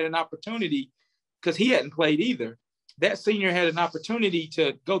senior had an opportunity because he hadn't played either. That senior had an opportunity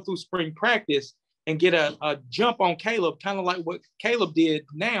to go through spring practice and get a jump on Caleb, kind of like what Caleb did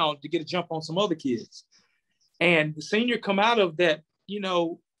now, to get a jump on some other kids. And the senior come out of that,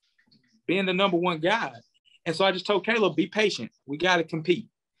 being the #1 guy. And so I just told Caleb, be patient. We got to compete.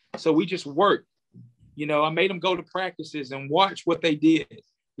 So we just worked. I made them go to practices and watch what they did.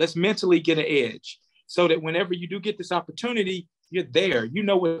 Let's mentally get an edge so that whenever you do get this opportunity, you're there. You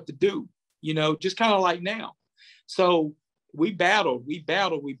know what to do, just kind of like now. So we battled.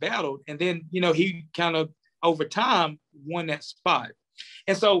 And then, he kind of over time won that spot.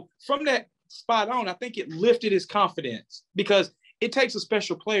 And so from that spot on, I think it lifted his confidence, because it takes a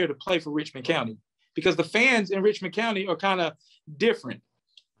special player to play for Richmond County, because the fans in Richmond County are kind of different.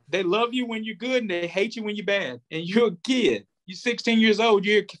 They love you when you're good and they hate you when you're bad. And you're a kid. You're 16 years old.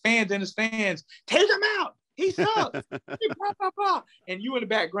 You're fans in the stands. Take him out. He sucks. Blah, blah, blah. And you in the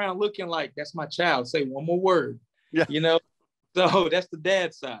background looking like, that's my child. Say one more word. Yeah. So that's the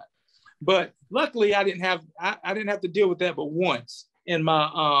dad side. But luckily I didn't have to deal with that but once in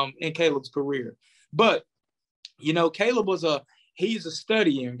my in Caleb's career. But Caleb he's a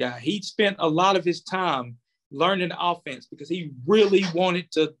studying guy. He spent a lot of his time learning the offense because he really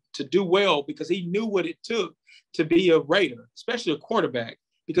wanted to do well, because he knew what it took to be a Raider, especially a quarterback.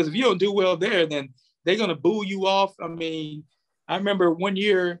 Because if you don't do well there, then they're going to boo you off. I mean, I remember one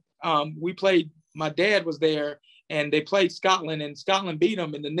year my dad was there and they played Scotland and Scotland beat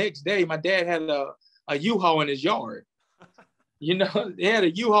them. And the next day, my dad had a U-Haul in his yard. They had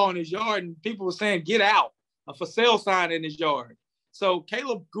a U-Haul in his yard and people were saying, get out, a for sale sign in his yard. So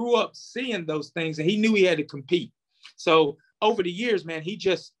Caleb grew up seeing those things and he knew he had to compete. So over the years, man, he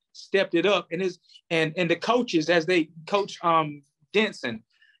just stepped it up. And the coaches, as they coach Denson,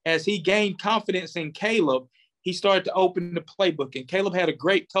 as he gained confidence in Caleb, he started to open the playbook. And Caleb had a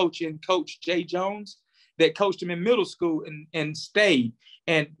great coach in Coach Jay Jones that coached him in middle school and stayed.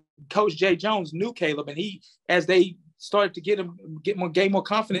 And Coach Jay Jones knew Caleb, and as they started to gain more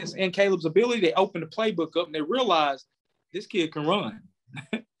confidence in Caleb's ability, they opened the playbook up and they realized this kid can run.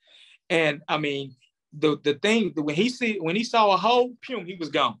 And I mean, the thing, when he saw a hole, he was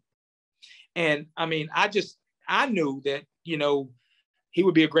gone. And I mean, I knew that, he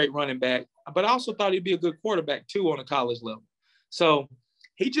would be a great running back, but I also thought he'd be a good quarterback too on a college level. So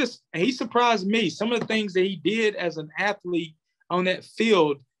he surprised me. Some of the things that he did as an athlete on that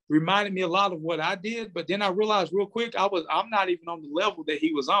field reminded me a lot of what I did. But then I realized real quick, I'm not even on the level that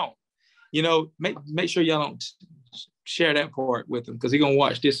he was on. Make sure y'all don't share that part with him because he's going to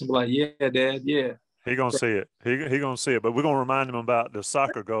watch this and be like, yeah, Dad, yeah. He going to see it. He going to see it. But we're going to remind him about the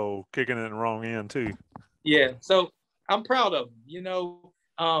soccer goal, kicking it in the wrong end too. Yeah. So I'm proud of him.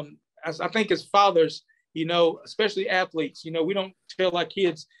 I think as fathers, especially athletes, we don't tell our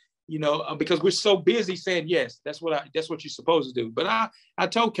kids, because we're so busy saying, yes, that's what you're supposed to do. But I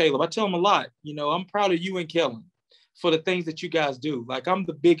told Caleb, I tell him a lot, I'm proud of you and Kellen for the things that you guys do. Like, I'm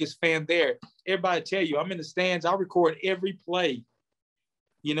the biggest fan there. Everybody tell you, I'm in the stands. I record every play,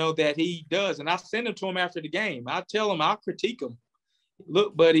 that he does. And I send them to him after the game. I tell him, I'll critique him.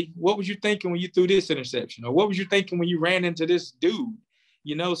 Look, buddy, what was you thinking when you threw this interception? Or what was you thinking when you ran into this dude?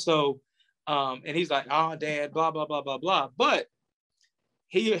 So, and he's like, oh, Dad, blah, blah, blah, blah, blah. But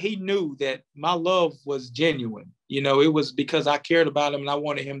he knew that my love was genuine. It was because I cared about him and I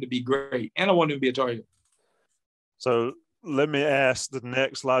wanted him to be great. And I wanted him to be a Tar Heel. So let me ask the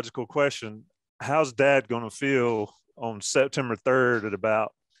next logical question. How's Dad going to feel on September 3rd at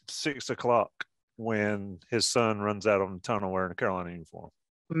about 6 o'clock when his son runs out on the tunnel wearing a Carolina uniform?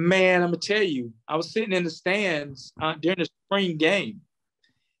 Man, I'm going to tell you, I was sitting in the stands during the spring game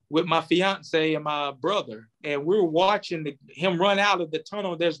with my fiance and my brother, and we were watching him run out of the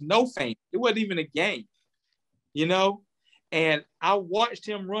tunnel. There's no fans. It wasn't even a game, and I watched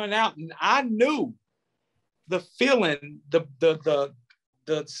him run out, and I knew the feeling, the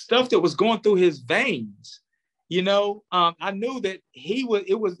stuff that was going through his veins. I knew that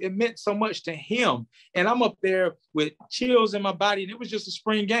it meant so much to him. And I'm up there with chills in my body. And it was just a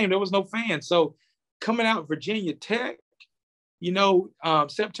spring game. There was no fans. So coming out Virginia Tech,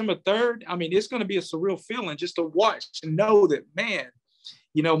 September 3rd, it's going to be a surreal feeling just to watch and know that, man,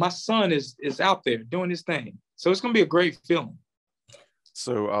 my son is out there doing his thing. So it's going to be a great feeling.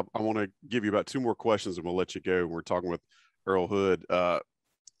 So I want to give you about 2 more questions and we'll let you go. We're talking with Errol Hood,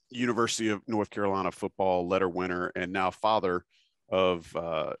 University of North Carolina football letter winner, and now father of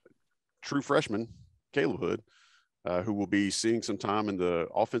true freshman Caleb Hood, who will be seeing some time in the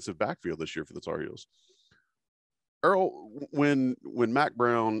offensive backfield this year for the Tar Heels. Errol, when Mack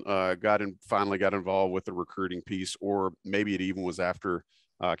Brown finally got involved with the recruiting piece, or maybe it even was after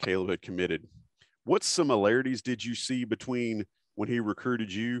Caleb had committed, what similarities did you see between when he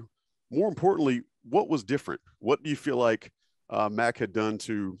recruited you? More importantly, what was different? What do you feel like Mack had done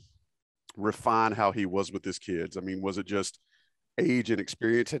to refine how he was with his kids? Was it just age and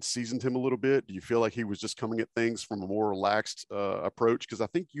experience had seasoned him a little bit? Do you feel like he was just coming at things from a more relaxed approach? Because I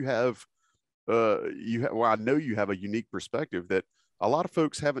think you have, I know you have a unique perspective that a lot of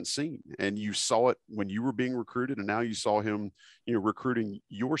folks haven't seen, and you saw it when you were being recruited, and now you saw him, recruiting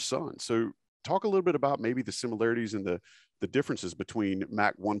your son. So talk a little bit about maybe the similarities and the differences between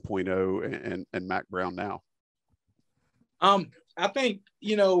Mack 1.0 and Mack Brown now. I think,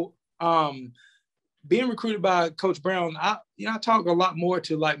 being recruited by Coach Brown, I talk a lot more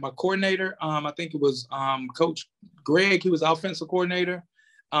to like my coordinator. I think it was Coach Greg. He was offensive coordinator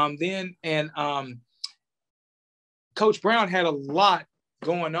then. And Coach Brown had a lot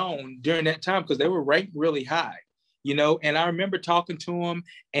going on during that time because they were ranked really high, and I remember talking to him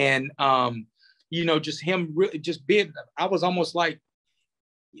and, just him really just being, I was almost like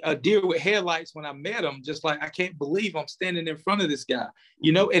a deer with headlights when I met him, just like, I can't believe I'm standing in front of this guy,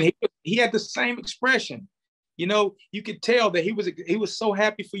 and he had the same expression. You could tell that he was so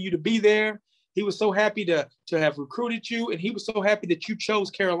happy for you to be there. He was so happy to have recruited you, and he was so happy that you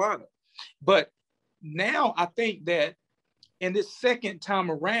chose Carolina. But now I think that in this second time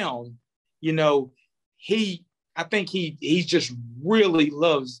around, I think he just really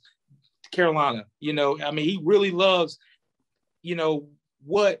loves Carolina. He really loves,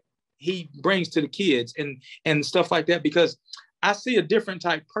 what he brings to the kids and stuff like that, because I see a different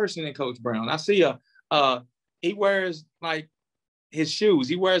type person in Coach Brown. I see he wears like his shoes,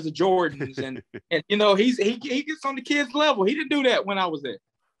 he wears the Jordans and he gets on the kids' level. He didn't do that when I was there.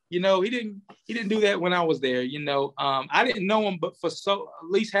 He didn't do that when I was there. I didn't know him, but for at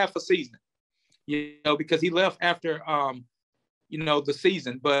least half a season, because he left after the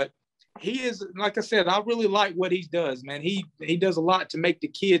season. But he is, like I said, I really like what he does, man. He does a lot to make the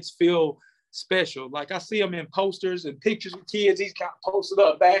kids feel special. Like, I see him in posters and pictures with kids. He's got posted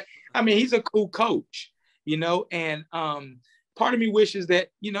up back. He's a cool coach, and part of me wishes that,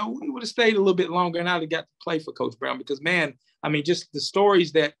 we would have stayed a little bit longer and I'd have got to play for Coach Brown, because, man, just the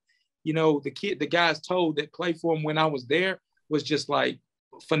stories that, the guys told that played for him when I was there was just like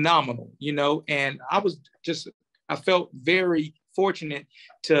phenomenal, and I felt very fortunate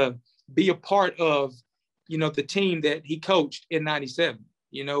to be a part of, the team that he coached in '97,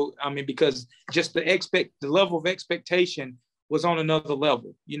 because just the level of expectation was on another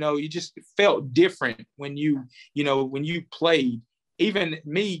level. You just felt different when you played. Even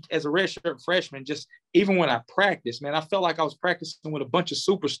me as a redshirt freshman, just even when I practiced, man, I felt like I was practicing with a bunch of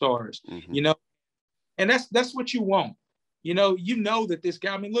superstars, and that's what you want. That this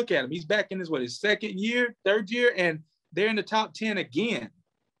guy, I mean, look at him. He's back in his second year, third year, and they're in the top 10 again.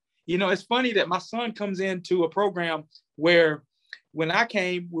 It's funny that my son comes into a program where when I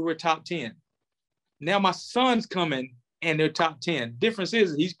came, we were top 10. Now my son's coming and they're top 10. Difference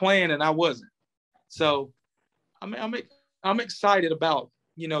is he's playing and I wasn't. So I'm excited about,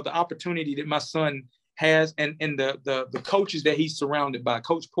 the opportunity that my son has and the coaches that he's surrounded by,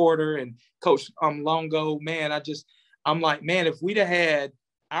 Coach Porter and Coach Longo. Man, I'm like, man, if we'd have had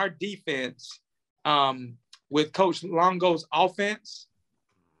our defense with Coach Longo's offense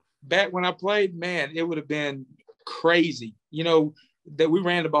back when I played, man, it would have been crazy. That we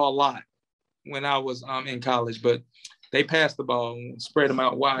ran the ball a lot when I was in college, but they passed the ball and spread them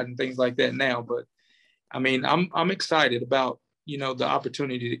out wide and things like that now. But I mean, I'm excited about, the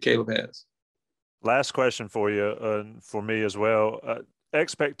opportunity that Caleb has. Last question for you, for me as well.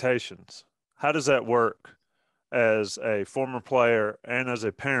 Expectations. How does that work as a former player and as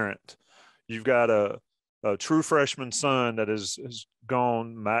a parent? You've got a true freshman son that has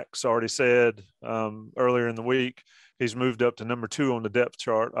gone. Mack's already said earlier in the week, he's moved up to number 2 on the depth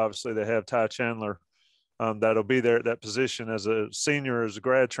chart. Obviously, they have Ty Chandler that'll be there at that position as a senior, as a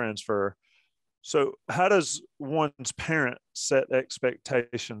grad transfer. So how does one's parent set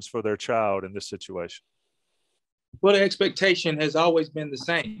expectations for their child in this situation? Well, the expectation has always been the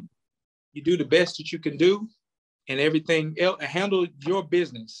same. You do the best that you can do and everything else, handle your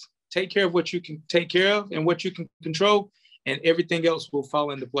business. Take care of what you can take care of and what you can control, and everything else will fall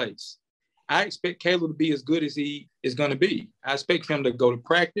into place. I expect Caleb to be as good as he is going to be. I expect him to go to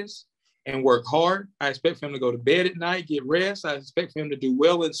practice and work hard. I expect for him to go to bed at night, get rest. I expect for him to do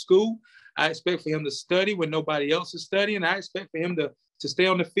well in school. I expect for him to study when nobody else is studying. I expect for him to stay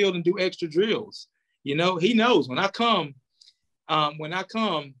on the field and do extra drills. He knows when I come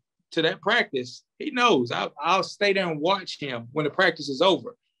to that practice, he knows I'll stay there and watch him when the practice is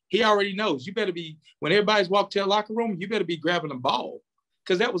over. He already knows. You better be, when everybody's walked to the locker room, you better be grabbing the ball.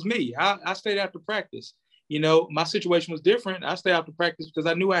 Because that was me. I stayed after practice. My situation was different. I stayed after practice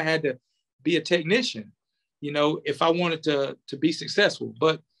because I knew I had to be a technician, if I wanted to be successful.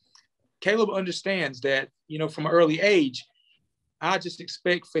 But Caleb understands that, from an early age, I just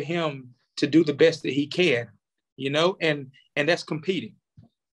expect for him to do the best that he can, and that's competing.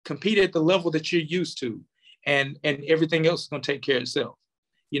 Compete at the level that you're used to, and everything else is going to take care of itself.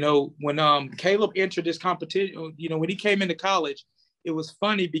 When Caleb entered this competition, when he came into college, it was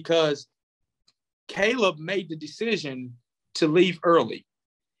funny because Caleb made the decision to leave early.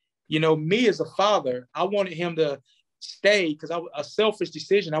 Me as a father, I wanted him to stay because a selfish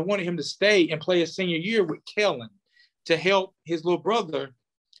decision. I wanted him to stay and play his senior year with Kellen to help his little brother,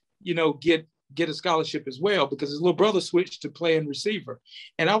 get a scholarship as well, because his little brother switched to playing receiver.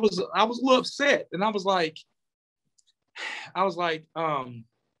 And I was a little upset. And I was like, I don't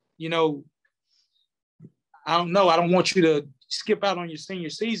know. I don't want you to skip out on your senior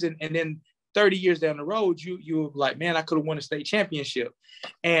season. And then 30 years down the road, you were like, man, I could have won a state championship.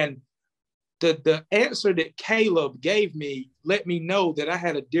 And the answer that Caleb gave me let me know that I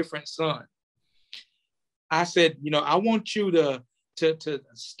had a different son. I said, I want you to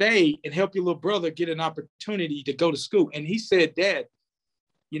stay and help your little brother get an opportunity to go to school. And he said, Dad,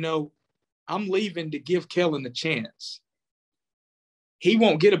 I'm leaving to give Kellen a chance. He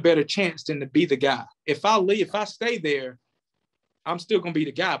won't get a better chance than to be the guy. If I stay there, I'm still going to be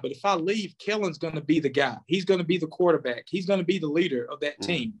the guy. But if I leave, Kellen's going to be the guy. He's going to be the quarterback. He's going to be the leader of that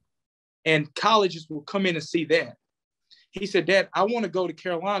team. And colleges will come in and see that. He said, Dad, I want to go to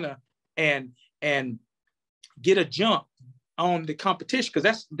Carolina and get a jump on the competition,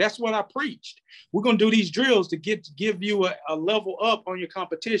 because that's what I preached. We're going to do these drills to give you a level up on your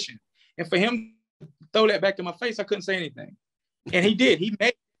competition. And for him to throw that back in my face, I couldn't say anything. And he did. He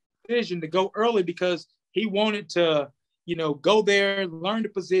made the decision to go early because he wanted to, go there, learn the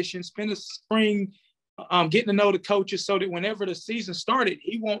position, spend the spring getting to know the coaches, so that whenever the season started,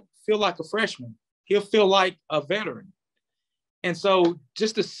 he won't feel like a freshman. He'll feel like a veteran. And so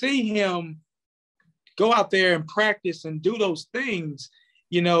just to see him go out there and practice and do those things,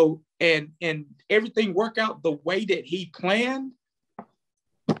 and everything work out the way that he planned,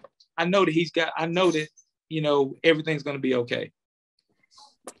 I know that everything's going to be okay.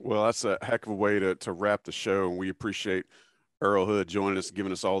 Well, that's a heck of a way to wrap the show. And we appreciate Errol Hood joining us,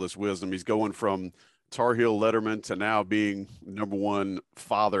 giving us all this wisdom. He's going from Tar Heel letterman to now being #1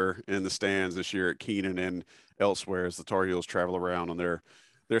 father in the stands this year at Keenan and elsewhere as the Tar Heels travel around on their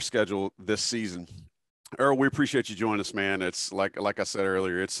schedule this season. Errol, we appreciate you joining us, man. It's like I said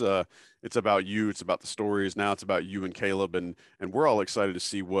earlier, it's about you. It's about the stories. Now it's about you and Caleb, and we're all excited to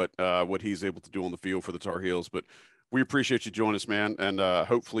see what he's able to do on the field for the Tar Heels. But we appreciate you joining us, man, and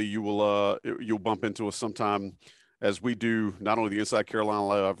hopefully you'll bump into us sometime as we do not only the Inside Carolina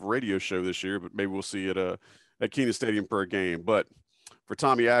Live radio show this year, but maybe we'll see it at Keenan Stadium for a game. But for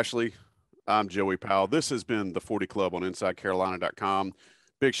Tommy Ashley, I'm Joey Powell. This has been the 40 Club on InsideCarolina.com.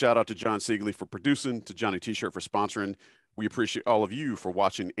 Big shout out to John Siegley for producing, to Johnny T-Shirt for sponsoring. We appreciate all of you for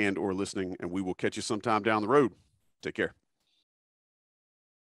watching and or listening, and we will catch you sometime down the road. Take care.